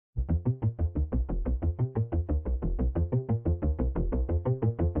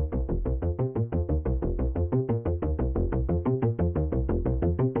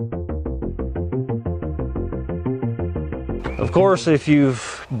Of course, if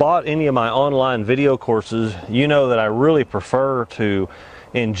you've bought any of my online video courses, you know that I really prefer to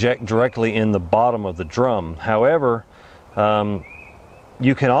inject directly in the bottom of the drum. However,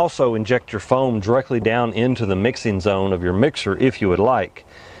 you can also inject your foam directly down into the mixing zone of your mixer if you would like.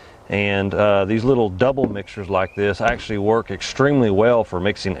 And these little double mixers like this actually work extremely well for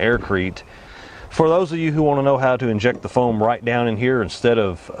mixing AirCrete. For those of you who want to know how to inject the foam right down in here instead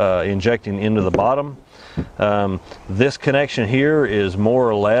of injecting into the bottom, this connection here is more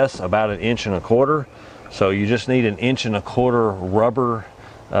or less about 1.25 inches. So you just need 1.25 inch rubber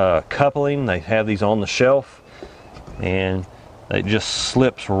coupling. They have these on the shelf, and it just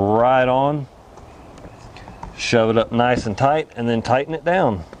slips right on. Shove it up nice and tight, and then tighten it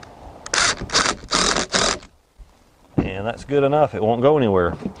down. And that's good enough. It won't go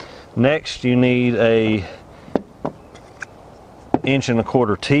anywhere. Next, you need a 1.25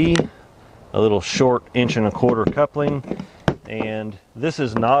 inch T, a little short 1.25 inch coupling. And this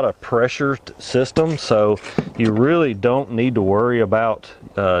is not a pressure system, so you really don't need to worry about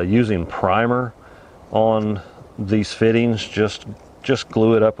using primer on these fittings. Just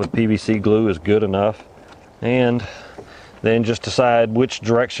glue it up with PVC glue is good enough. And then just decide which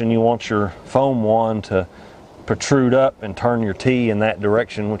direction you want your foam wand to protrude up, and turn your T in that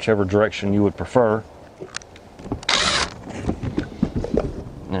direction, whichever direction you would prefer.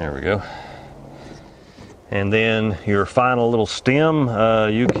 There we go. And then your final little stem,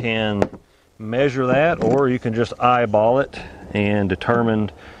 you can measure that, or you can just eyeball it and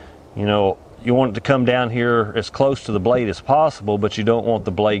determine, you know, you want it to come down here as close to the blade as possible, but you don't want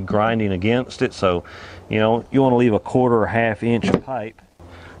the blade grinding against it. So, you know, you want to leave 1/4 or 1/2 inch pipe.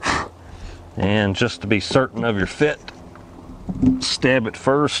 And just to be certain of your fit, stab it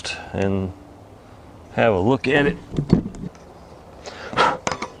first and have a look at it.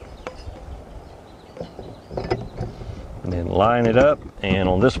 And then line it up. And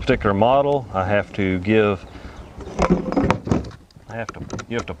on this particular model, you have to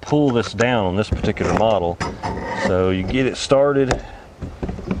pull this down on this particular model. So you get it started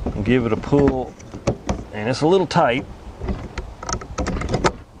and give it a pull, and it's a little tight,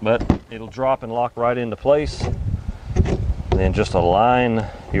 but it'll drop and lock right into place. And then just align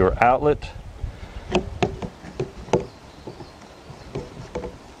your outlet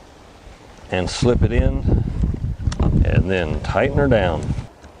and slip it in, and then tighten her down.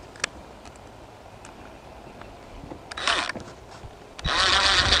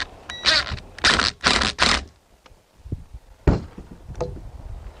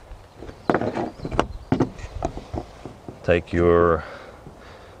 Take your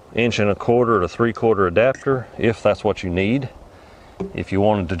 1.25 inch to 3/4 adapter, if that's what you need. If you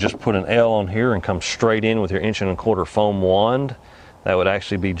wanted to just put an L on here and come straight in with your 1.25 inch foam wand, that would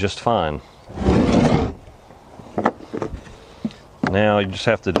actually be just fine. Now you just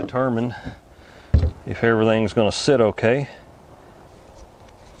have to determine if everything's going to sit okay.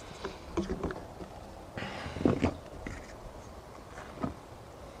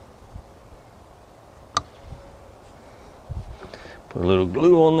 Put a little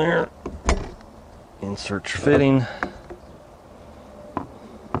glue on there, insert your fitting,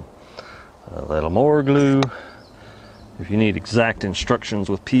 a little more glue. If you need exact instructions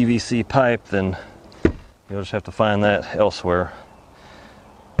with PVC pipe, then you'll just have to find that elsewhere.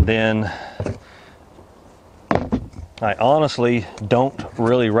 Then I honestly don't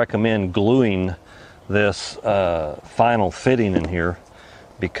really recommend gluing this final fitting in here,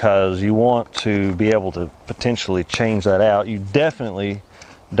 because you want to be able to potentially change that out. You definitely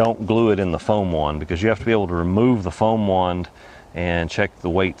don't glue it in the foam wand, because you have to be able to remove the foam wand and check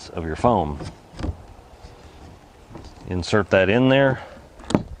the weights of your foam. Insert that in there,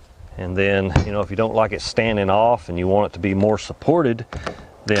 and then, you know, if you don't like it standing off and you want it to be more supported,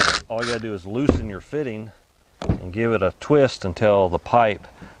 then all you gotta do is loosen your fitting and give it a twist until the pipe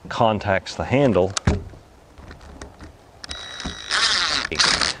contacts the handle.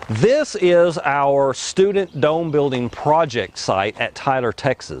 This is our student dome building project site at Tyler,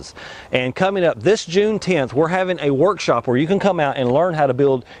 Texas. And coming up this June 10th, we're having a workshop where you can come out and learn how to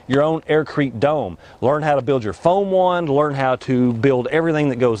build your own AirCrete dome. Learn how to build your foam wand, learn how to build everything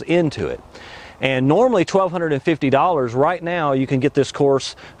that goes into it. And normally $1,250. Right now you can get this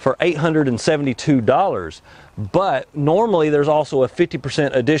course for $872. But normally there's also a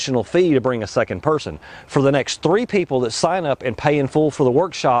 50% additional fee to bring a second person. For the next 3 people that sign up and pay in full for the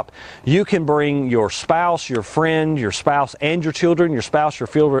workshop, you can bring your spouse, your friend, your spouse and your children, your spouse,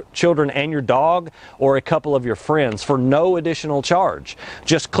 your children and your dog, or a couple of your friends for no additional charge.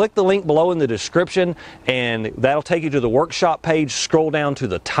 Just click the link below in the description and that'll take you to the workshop page. Scroll down to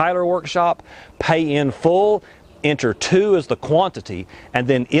the Tyler workshop, pay in full. enter 2 as the quantity, and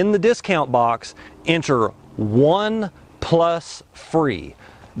then in the discount box, enter 1 plus free.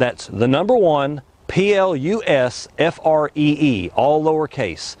 That's the number 1, PLUSFREE, all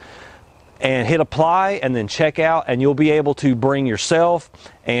lowercase. And hit apply and then check out, and you'll be able to bring yourself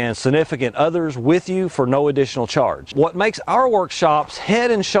and significant others with you for no additional charge. What makes our workshops head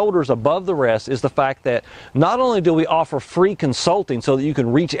and shoulders above the rest is the fact that not only do we offer free consulting so that you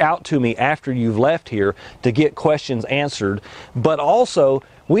can reach out to me after you've left here to get questions answered, but also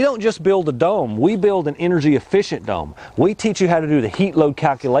we don't just build a dome, we build an energy efficient dome. We teach you how to do the heat load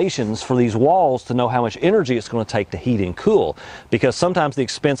calculations for these walls to know how much energy it's going to take to heat and cool, because sometimes the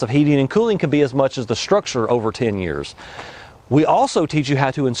expense of heating and cooling can be as much as the structure over 10 years. We also teach you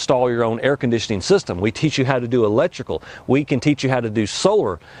how to install your own air conditioning system. We teach you how to do electrical. We can teach you how to do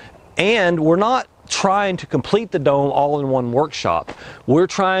solar. And we're not trying to complete the dome all in one workshop. We're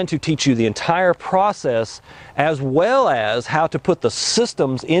trying to teach you the entire process, as well as how to put the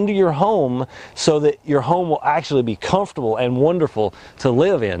systems into your home so that your home will actually be comfortable and wonderful to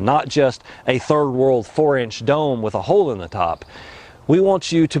live in, not just a third world 4-inch dome with a hole in the top. We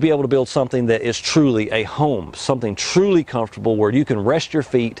want you to be able to build something that is truly a home, something truly comfortable where you can rest your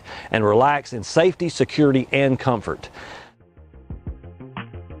feet and relax in safety, security, and comfort.